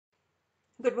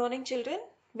Good morning, children.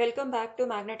 Welcome back to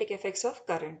Magnetic Effects of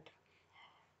Current.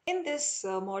 In this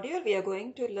module, we are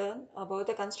going to learn about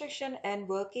the construction and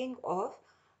working of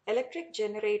electric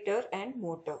generator and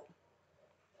motor.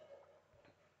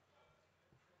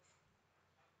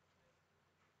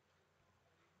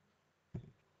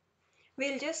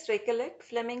 We'll just recollect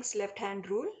Fleming's left-hand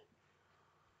rule.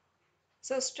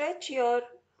 So stretch your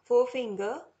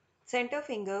forefinger, center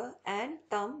finger and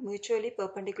thumb mutually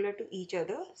perpendicular to each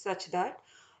other such that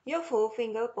your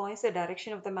forefinger points the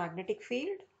direction of the magnetic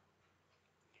field.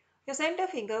 Your center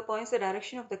finger points the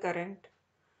direction of the current.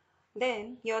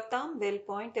 Then your thumb will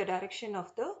point the direction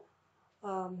of the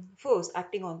force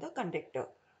acting on the conductor.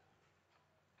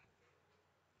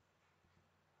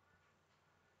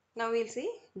 Now we'll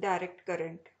see direct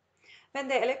current. When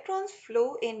the electrons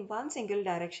flow in one single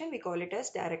direction, we call it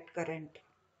as direct current.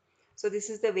 So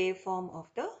this is the waveform of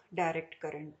the direct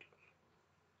current.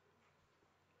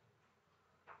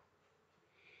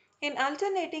 In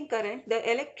alternating current, the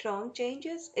electron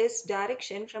changes its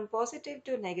direction from positive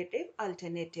to negative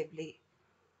alternatively.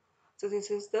 So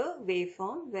this is the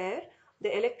waveform where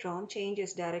the electron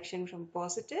changes direction from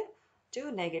positive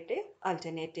to negative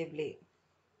alternatively.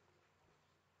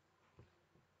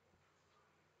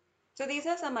 So these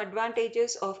are some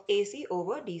advantages of AC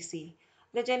over DC.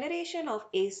 The generation of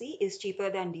AC is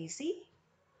cheaper than DC.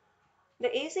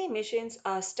 The AC machines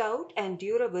are stout and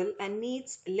durable and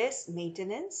needs less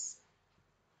maintenance.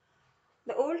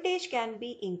 The voltage can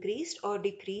be increased or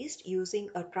decreased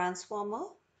using a transformer.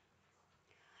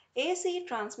 AC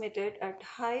transmitted at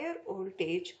higher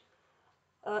voltage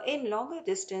in longer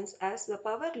distance as the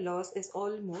power loss is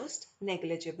almost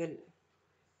negligible.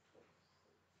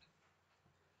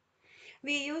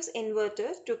 We use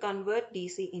inverters to convert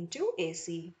DC into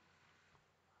AC.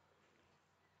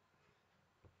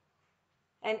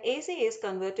 And AC is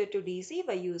converted to DC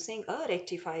by using a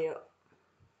rectifier.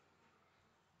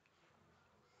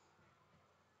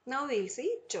 Now we'll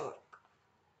see torque.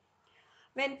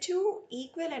 When two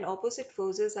equal and opposite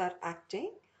forces are acting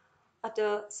at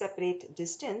a separate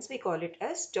distance, we call it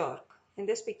as torque. In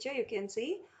this picture, you can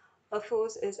see a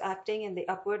force is acting in the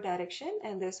upward direction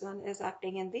and this one is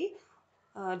acting in the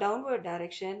downward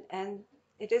direction, and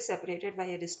it is separated by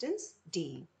a distance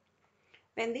d.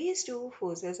 When these two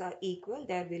forces are equal,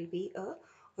 there will be a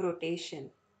rotation.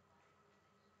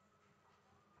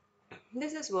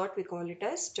 This is what we call it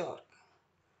as torque.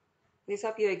 These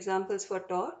are your examples for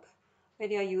torque. When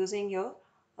you are using your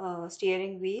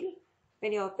steering wheel,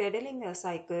 when you are pedaling a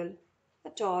cycle, the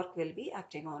torque will be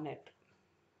acting on it.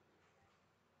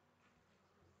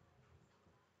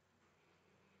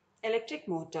 Electric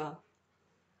motor.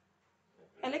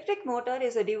 Electric motor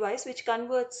is a device which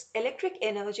converts electric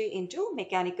energy into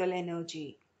mechanical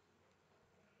energy.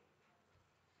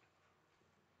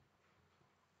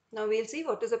 Now we'll see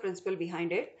what is the principle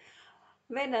behind it.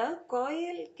 When a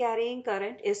coil carrying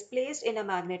current is placed in a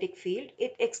magnetic field,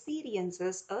 it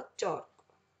experiences a torque.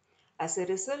 As a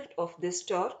result of this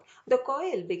torque, the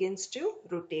coil begins to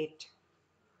rotate.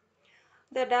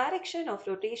 The direction of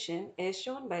rotation is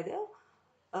shown by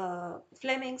the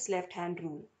Fleming's left-hand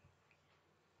rule.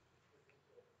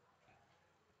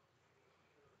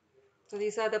 So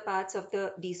these are the parts of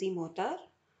the DC motor.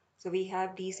 So we have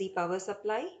DC power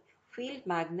supply, field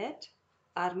magnet,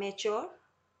 armature,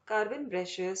 carbon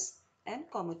brushes and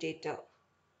commutator.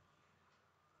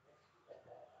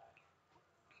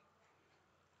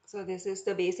 So this is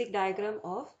the basic diagram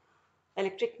of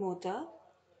electric motor.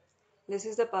 This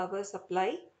is the power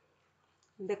supply,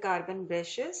 the carbon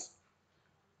brushes.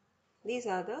 These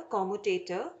are the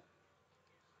commutator.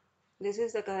 This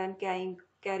is the current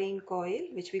carrying coil,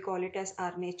 which we call it as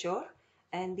armature,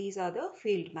 and these are the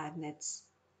field magnets.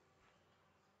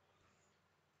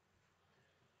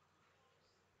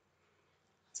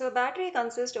 So battery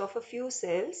consists of a few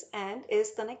cells and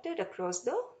is connected across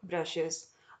the brushes.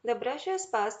 The brushes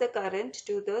pass the current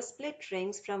to the split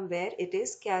rings from where it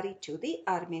is carried to the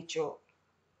armature.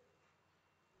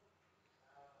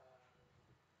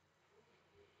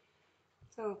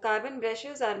 So carbon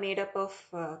brushes are made up of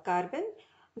carbon.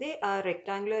 They are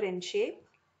rectangular in shape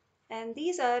and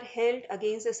these are held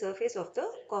against the surface of the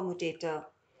commutator.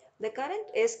 The current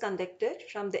is conducted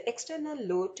from the external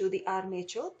load to the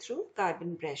armature through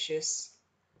carbon brushes.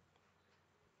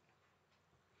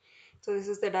 So this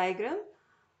is the diagram.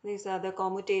 These are the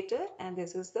commutator and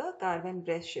this is the carbon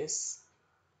brushes.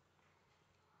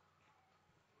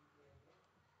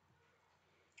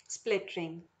 Split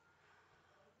ring.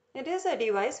 It is a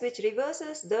device which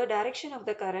reverses the direction of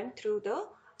the current through the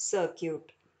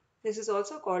circuit. This is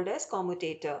also called as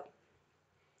commutator.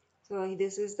 So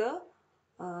this is the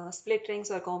split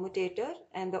rings or commutator,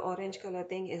 and the orange color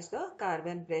thing is the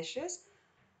carbon brushes,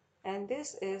 and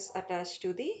this is attached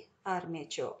to the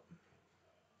armature.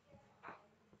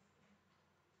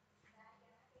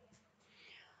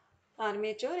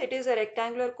 Armature, it is a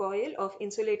rectangular coil of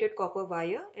insulated copper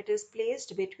wire. It is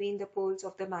placed between the poles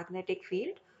of the magnetic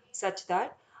field such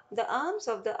that the arms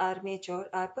of the armature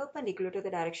are perpendicular to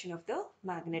the direction of the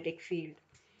magnetic field.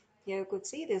 Here you could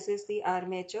see this is the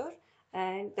armature,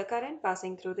 and the current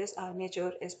passing through this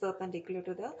armature is perpendicular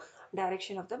to the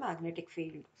direction of the magnetic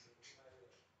field.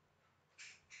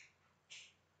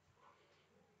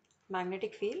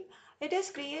 Magnetic field, it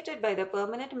is created by the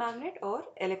permanent magnet or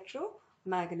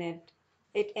electromagnet.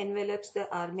 It envelops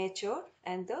the armature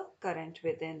and the current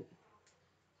within.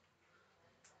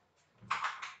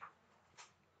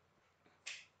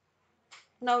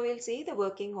 Now we'll see the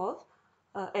working of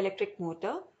electric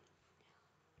motor.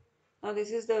 Now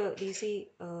this is the DC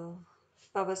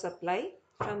power supply.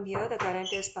 From here the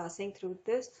current is passing through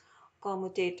this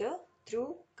commutator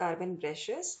through carbon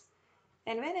brushes,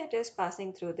 and when it is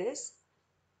passing through this,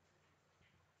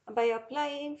 by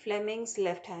applying Fleming's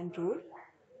left hand rule,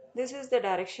 this is the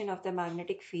direction of the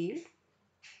magnetic field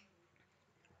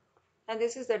and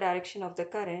this is the direction of the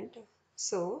current.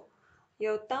 So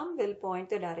your thumb will point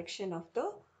the direction of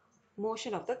the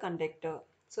motion of the conductor.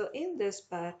 So in this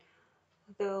part,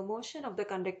 the motion of the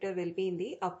conductor will be in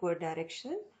the upward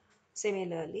direction.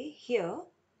 Similarly, here,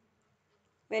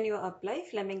 when you apply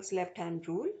Fleming's left hand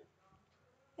rule,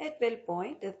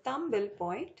 the thumb will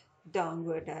point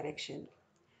downward direction.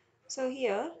 So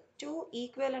here, two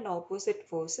equal and opposite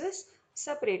forces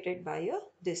separated by a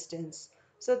distance.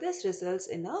 So this results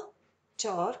in a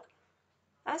torque.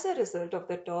 As a result of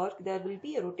the torque, there will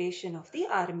be a rotation of the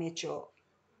armature.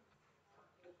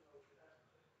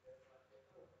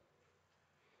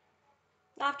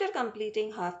 After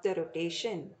completing half the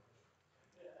rotation,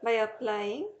 by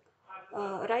applying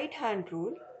right hand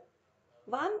rule,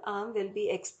 one arm will be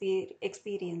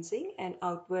experiencing an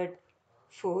outward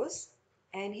force,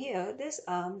 and here this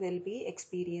arm will be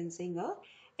experiencing a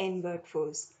inward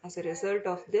force. As a result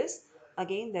of this,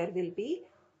 again there will be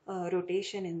a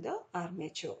rotation in the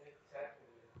armature.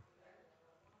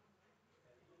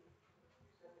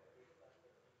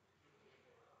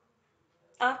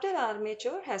 After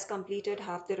armature has completed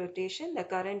half the rotation, the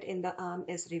current in the arm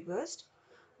is reversed.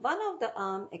 One of the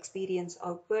arm experience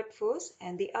outward force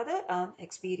and the other arm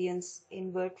experience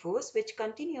inward force, which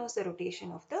continues the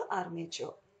rotation of the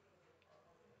armature.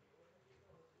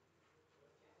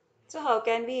 So how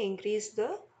can we increase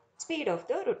the speed of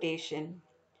the rotation?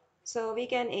 So we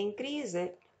can increase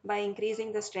it by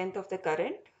increasing the strength of the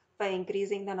current, by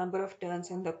increasing the number of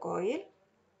turns in the coil,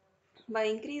 by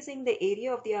increasing the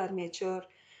area of the armature,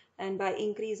 and by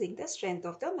increasing the strength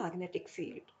of the magnetic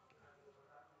field.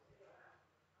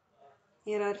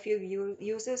 Here are a few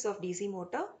uses of DC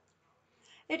motor.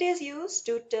 It is used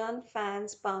to turn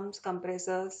fans, pumps,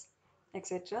 compressors,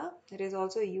 etc. It is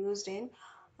also used in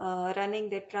running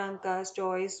the trunk, cars,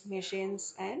 toys,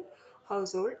 machines, and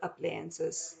household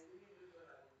appliances.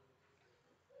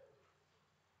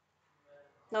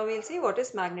 Now we'll see what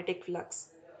is magnetic flux.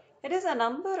 It is a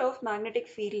number of magnetic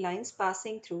field lines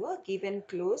passing through a given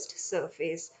closed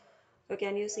surface. So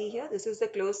can you see here? This is the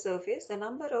closed surface. The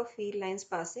number of field lines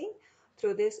passing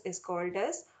through this is called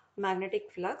as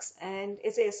magnetic flux, and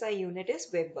its SI unit is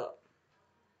Weber.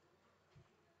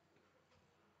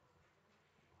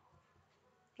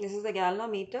 This is the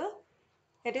galvanometer.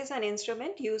 It is an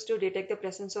instrument used to detect the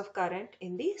presence of current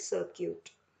in the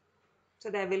circuit. So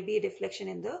there will be a deflection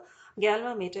in the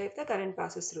galvanometer if the current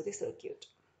passes through the circuit.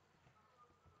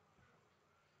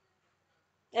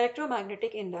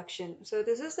 Electromagnetic induction. So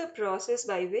this is the process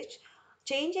by which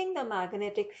changing the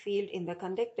magnetic field in the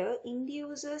conductor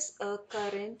induces a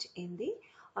current in the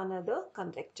another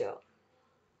conductor.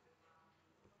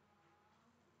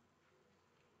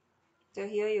 So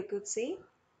here you could see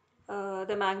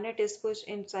the magnet is pushed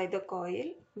inside the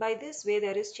coil. By this way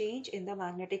there is change in the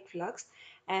magnetic flux,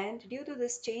 and due to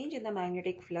this change in the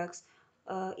magnetic flux,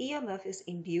 EMF is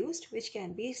induced, which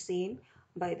can be seen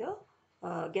by the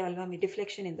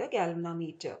deflection in the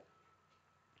galvanometer.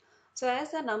 So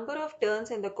as the number of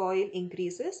turns in the coil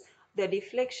increases, the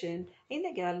deflection in the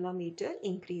galvanometer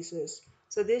increases.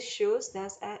 So this shows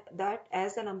that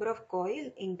as the number of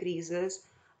coil increases,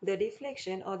 the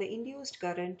deflection or the induced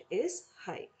current is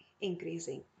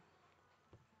increasing.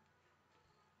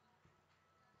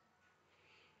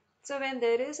 So when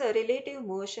there is a relative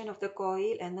motion of the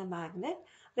coil and the magnet,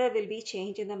 there will be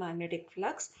change in the magnetic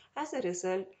flux. As a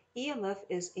result, EMF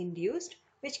is induced,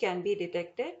 which can be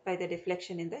detected by the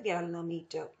deflection in the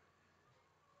galvanometer.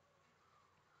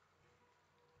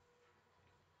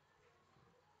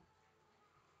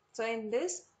 So in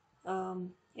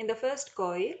the first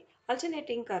coil,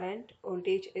 alternating current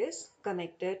voltage is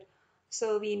connected.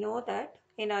 So we know that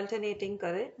in alternating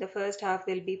current, the first half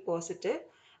will be positive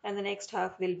and the next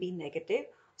half will be negative.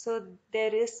 So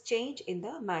there is change in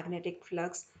the magnetic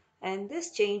flux, and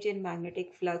this change in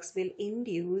magnetic flux will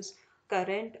induce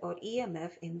current or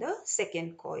EMF in the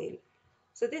second coil.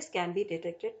 So this can be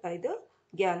detected by the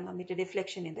galvanometer,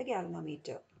 deflection in the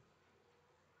galvanometer.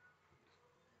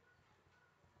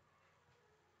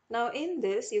 Now in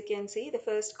this you can see the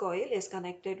first coil is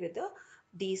connected with the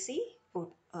DC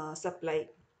supply.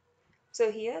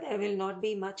 So here there will not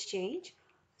be much change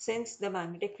since the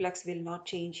magnetic flux will not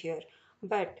change here.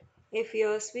 But if you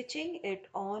are switching it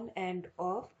on and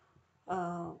off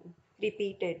uh,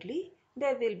 repeatedly,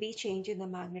 there will be change in the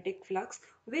magnetic flux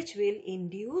which will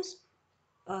induce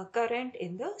current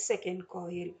in the second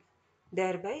coil.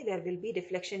 Thereby there will be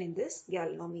deflection in this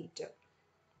galvanometer.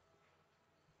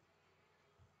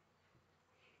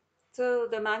 So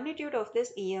the magnitude of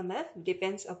this EMF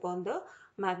depends upon the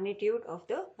magnitude of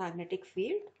the magnetic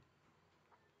field,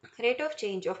 rate of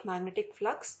change of magnetic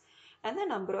flux, and the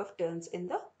number of turns in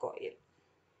the coil.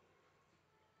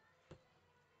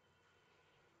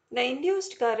 The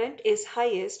induced current is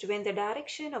highest when the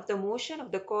direction of the motion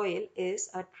of the coil is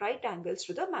at right angles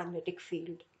to the magnetic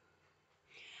field.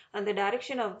 And the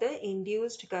direction of the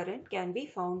induced current can be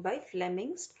found by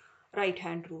Fleming's right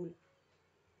hand rule.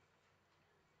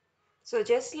 So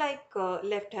just like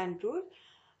left hand rule,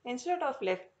 instead of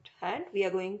left hand, we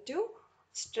are going to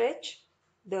stretch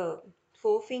the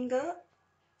forefinger,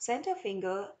 center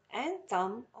finger and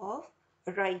thumb of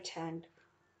right hand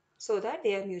so that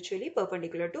they are mutually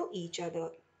perpendicular to each other.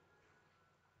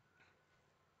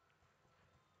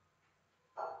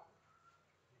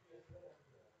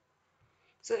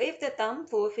 So if the thumb,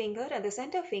 forefinger and the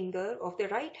center finger of the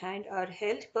right hand are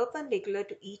held perpendicular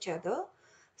to each other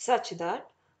such that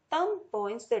thumb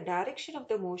points the direction of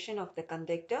the motion of the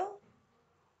conductor,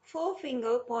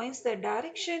 forefinger points the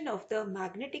direction of the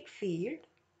magnetic field,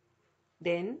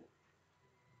 then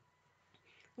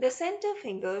the center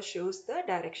finger shows the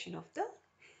direction of the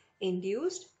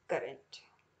induced current.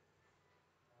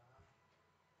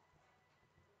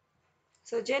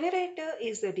 So generator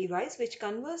is the device which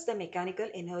converts the mechanical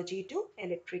energy to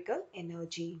electrical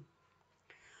energy.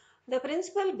 The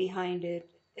principle behind it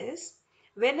is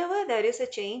whenever there is a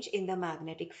change in the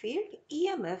magnetic field,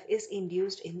 EMF is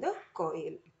induced in the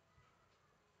coil.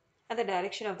 And the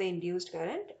direction of the induced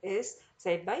current is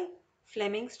set by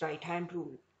Fleming's right hand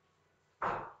rule.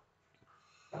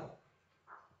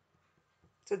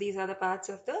 So these are the parts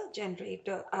of the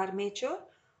generator: armature,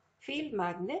 field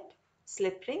magnet,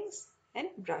 slip rings and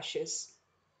brushes.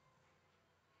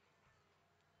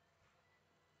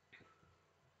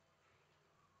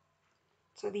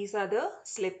 So these are the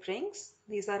slip rings.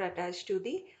 These are attached to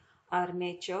the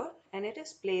armature and it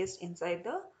is placed inside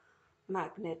the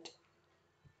magnet.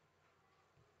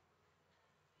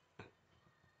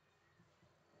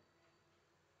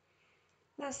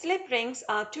 The slip rings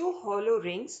are two hollow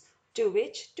rings to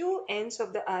which two ends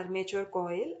of the armature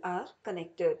coil are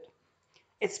connected.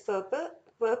 Its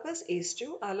purpose is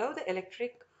to allow the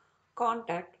electric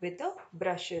contact with the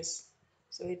brushes.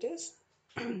 So it is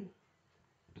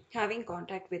having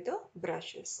contact with the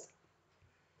brushes.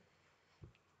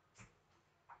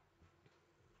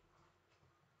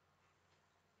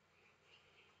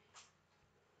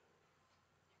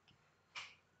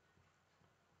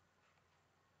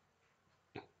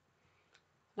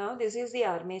 Now this is the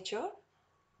armature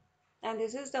and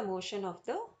this is the motion of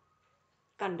the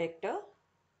conductor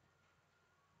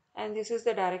and this is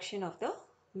the direction of the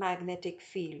magnetic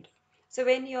field. So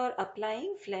when you are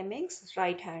applying Fleming's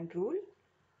right hand rule,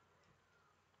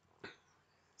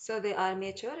 so the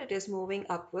armature, it is moving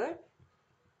upward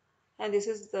and this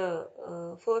is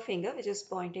the forefinger which is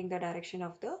pointing the direction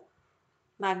of the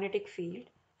magnetic field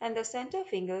and the center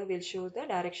finger will show the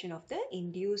direction of the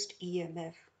induced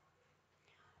EMF.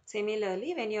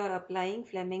 Similarly, when you are applying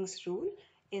Fleming's rule,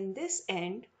 in this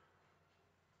end,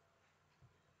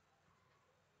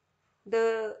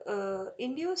 the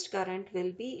induced current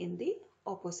will be in the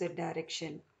opposite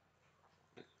direction.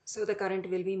 So the current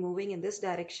will be moving in this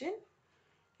direction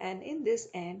and in this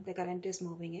end the current is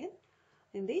moving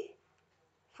in the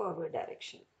forward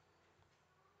direction.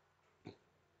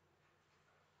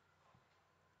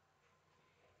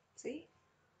 See,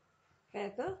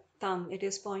 where the thumb, it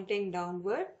is pointing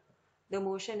downward, the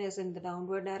motion is in the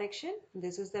downward direction,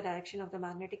 this is the direction of the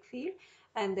magnetic field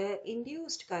and the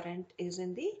induced current is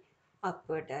in the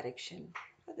upward direction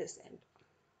for this end.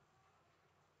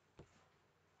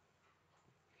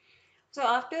 So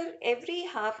after every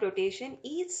half rotation,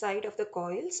 each side of the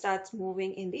coil starts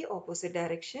moving in the opposite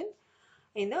direction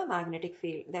in the magnetic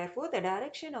field. Therefore, the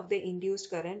direction of the induced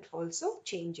current also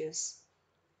changes.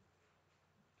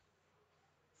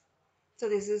 So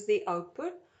this is the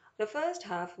output. The first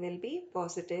half will be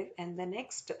positive and the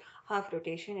next half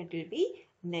rotation it will be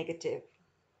negative.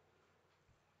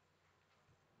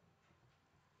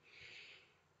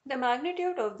 The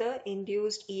magnitude of the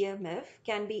induced EMF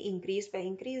can be increased by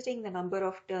increasing the number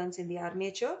of turns in the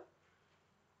armature,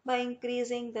 by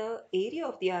increasing the area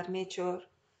of the armature,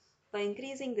 by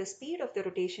increasing the speed of the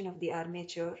rotation of the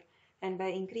armature, and by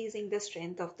increasing the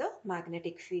strength of the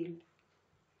magnetic field.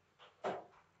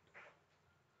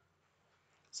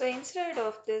 So instead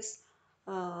of this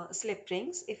slip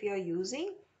rings, if you are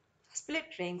using split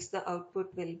rings, the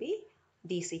output will be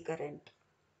DC current.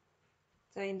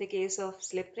 So in the case of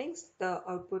slip rings, the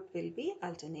output will be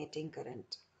alternating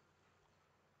current.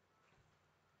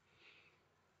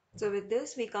 So with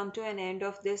this, we come to an end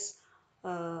of this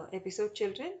episode,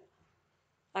 children.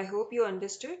 I hope you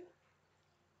understood.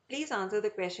 Please answer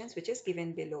the questions which is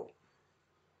given below.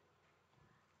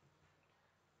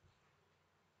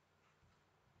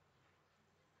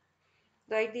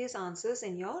 Write these answers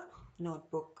in your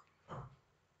notebook.